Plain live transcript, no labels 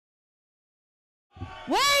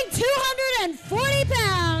weighing 240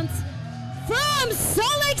 pounds, from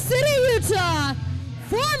Salt Lake City, Utah,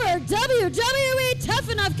 former WWE Tough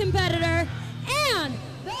Enough competitor and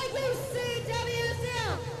the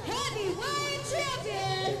UCWSL Heavyweight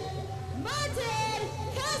Champion, Martin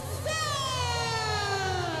Casaus.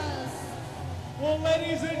 Well,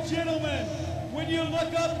 ladies and gentlemen, when you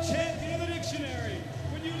look up champion in the dictionary,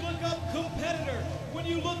 when you look up competitor, when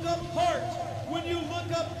you look up heart, when you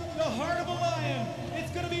look up the heart of a lion,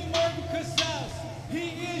 it's going to be Martin Casaus. He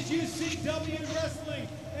is UCW Wrestling,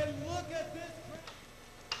 and look at this.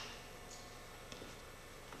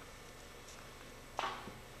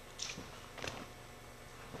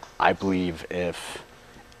 I believe if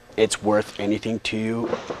it's worth anything to you,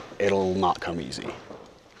 it'll not come easy.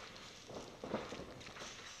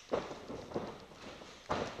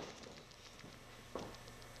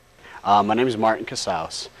 My name is Martin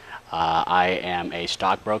Casaus. I am a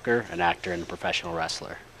stockbroker, an actor, and a professional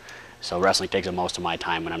wrestler. So wrestling takes up most of my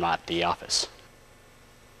time when I'm not at the office.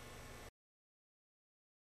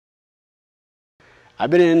 I've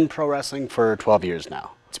been in pro wrestling for 12 years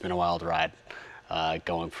now. It's been a wild ride,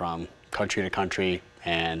 going from country to country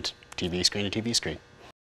and TV screen to TV screen.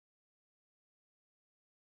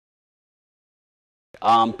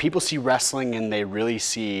 People see wrestling and they really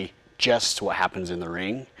see just what happens in the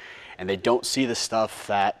ring, and they don't see the stuff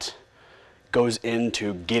that goes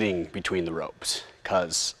into getting between the ropes,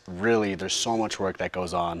 because really there's so much work that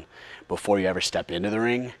goes on before you ever step into the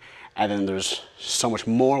ring, and then there's so much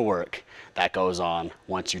more work that goes on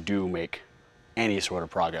once you do make any sort of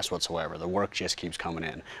progress whatsoever. The work just keeps coming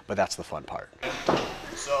in, but that's the fun part.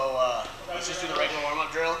 So let's just do the regular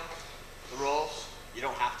warm-up drill, the rolls. You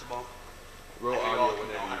don't have to bump. Roll audio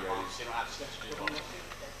whenever you're ready. You don't have to do bump.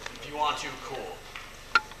 If you want to, cool.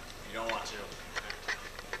 If you don't want to.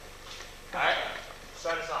 All right,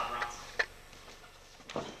 start us off, Bronson.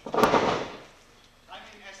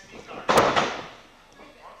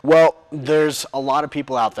 Well, there's a lot of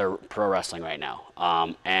people out there pro wrestling right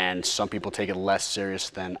now, and some people take it less serious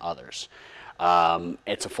than others.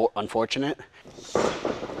 It's unfortunate.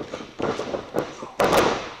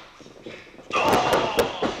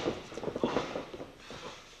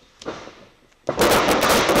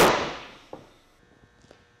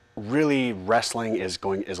 Really, wrestling is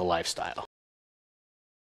a lifestyle.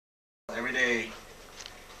 Every day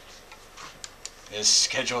is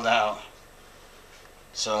scheduled out.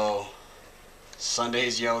 So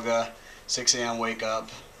Sunday's yoga, 6 a.m. wake up,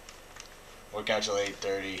 work out till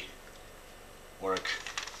 8:30, work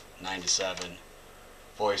 9 to 7,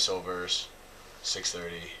 voiceovers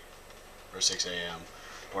 6:30 or 6 a.m.,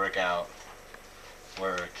 work out,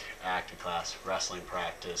 work, acting class, wrestling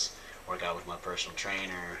practice, work out with my personal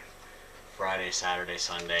trainer. Friday, Saturday,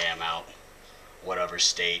 Sunday, I'm out, whatever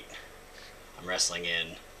state I'm wrestling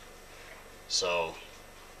in. So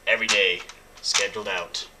every day, scheduled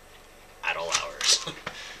out at all hours.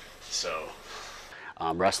 So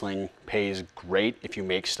wrestling pays great if you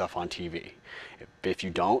make stuff on TV. If you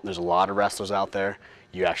don't, there's a lot of wrestlers out there.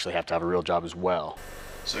 You actually have to have a real job as well.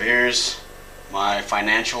 So here's my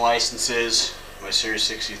financial licenses, my Series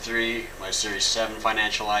 63, my Series 7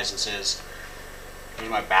 financial licenses. Here's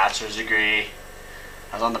my bachelor's degree.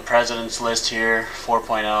 I was on the president's list here,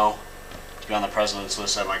 4.0, to be on the president's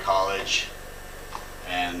list at my college.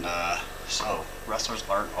 And so, wrestlers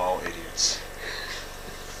aren't all idiots.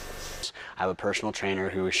 I have a personal trainer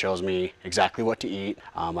who shows me exactly what to eat.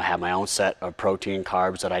 I have my own set of protein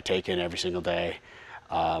carbs that I take in every single day.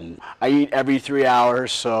 I eat every 3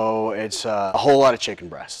 hours, so it's a whole lot of chicken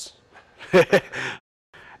breasts.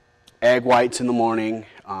 Egg whites in the morning.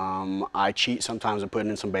 I cheat sometimes and put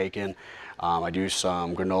in some bacon. I do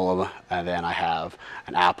some granola, and then I have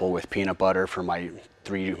an apple with peanut butter for my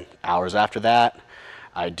 3 hours after that.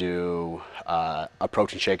 I do a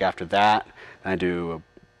protein shake after that. I do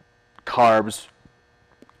carbs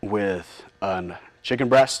with a chicken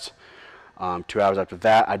breast. 2 hours after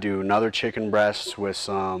that, I do another chicken breast with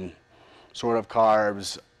some sort of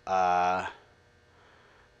carbs. And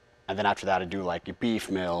then after that, I do like a beef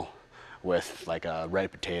meal with like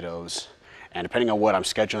red potatoes. And depending on what I'm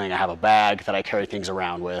scheduling, I have a bag that I carry things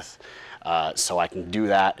around with, so I can do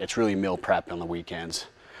that. It's really meal prep on the weekends.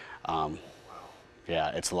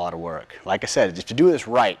 Yeah, it's a lot of work. Like I said, if you do this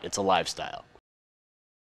right, it's a lifestyle.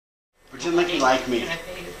 Pretend like you like me. I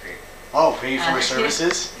paid for it. Oh, pay for my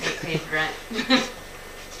services? I paid for rent.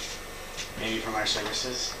 Pay for my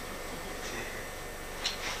services?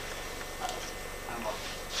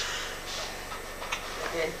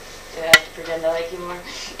 Good. Do I have to pretend I like you more?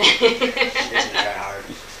 She doesn't try hard.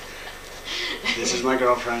 This is my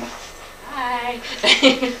girlfriend. Hi.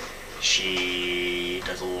 She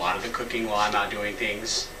does a lot of the cooking while I'm out doing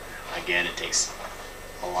things. Again, it takes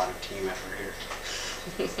a lot of team effort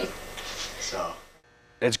here. So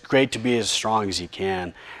it's great to be as strong as you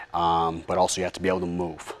can, but also you have to be able to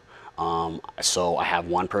move. So I have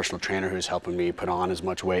one personal trainer who's helping me put on as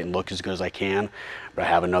much weight and look as good as I can, but I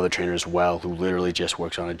have another trainer as well who literally just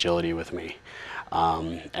works on agility with me,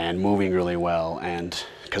 and moving really well. And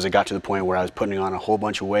because it got to the point where I was putting on a whole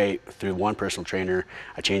bunch of weight through one personal trainer,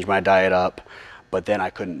 I changed my diet up, but then I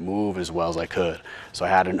couldn't move as well as I could. So I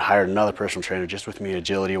had hired another personal trainer just with me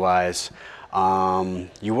agility-wise.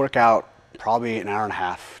 You work out probably an hour and a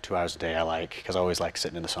half, 2 hours a day I like, because I always like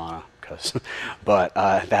sitting in the sauna. But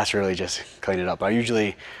that's really just cleaning it up. I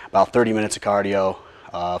usually about 30 minutes of cardio,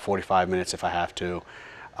 45 minutes if I have to,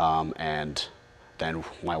 and then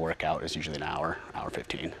my workout is usually an hour, hour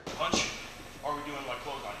 15. Punch, or are we doing like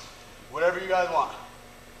clotheslines? Whatever you guys want.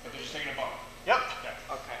 But they're just taking a bump. Yep. Okay.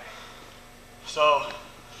 Okay. So,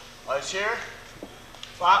 legs here,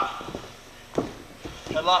 flap,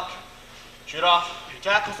 headlock, shoot off, he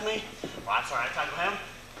tackles me, I tackle him,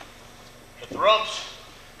 hit the ropes,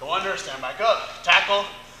 go under, stand back up, tackle,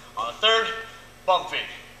 on the third, bump feed.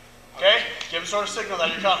 Okay? Give him sort of signal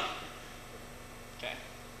that you're coming. Okay.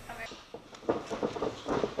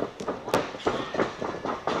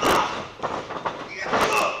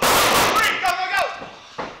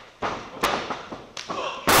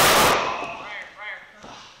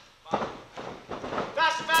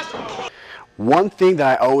 One thing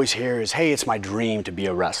that I always hear is, hey, it's my dream to be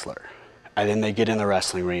a wrestler. And then they get in the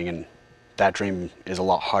wrestling ring and that dream is a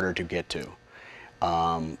lot harder to get to.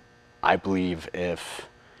 I believe if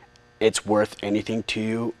it's worth anything to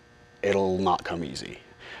you, it'll not come easy.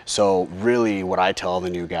 So really what I tell the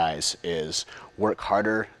new guys is work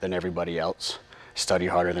harder than everybody else, study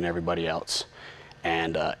harder than everybody else,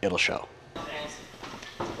 and it'll show.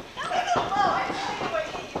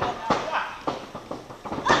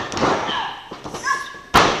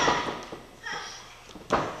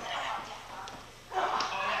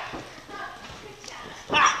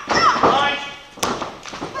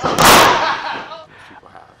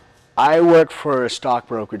 I work for a stock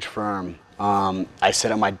brokerage firm. I sit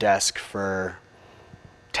at my desk for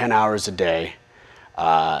 10 hours a day,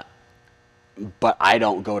 but I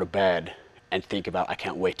don't go to bed and think about, I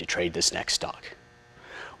can't wait to trade this next stock.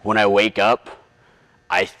 When I wake up,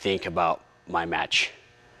 I think about my match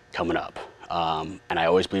coming up, and I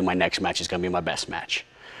always believe my next match is going to be my best match.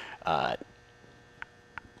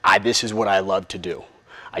 This is what I love to do.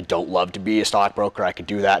 I don't love to be a stockbroker. I could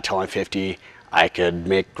do that till I'm 50. I could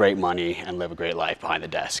make great money and live a great life behind the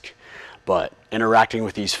desk. But interacting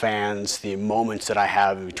with these fans, the moments that I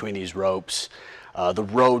have in between these ropes, the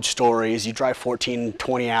road stories, you drive 14,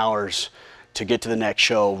 20 hours to get to the next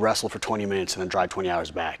show, wrestle for 20 minutes, and then drive 20 hours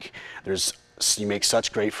back. You make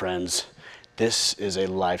such great friends. This is a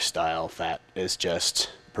lifestyle that is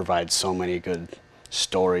just provides so many good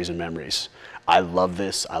stories and memories. I love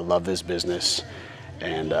this business,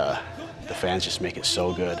 and the fans just make it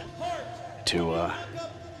so good to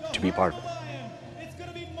be part of it. It's going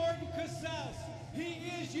to be Martin Casaus.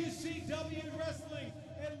 He is UCW Wrestling.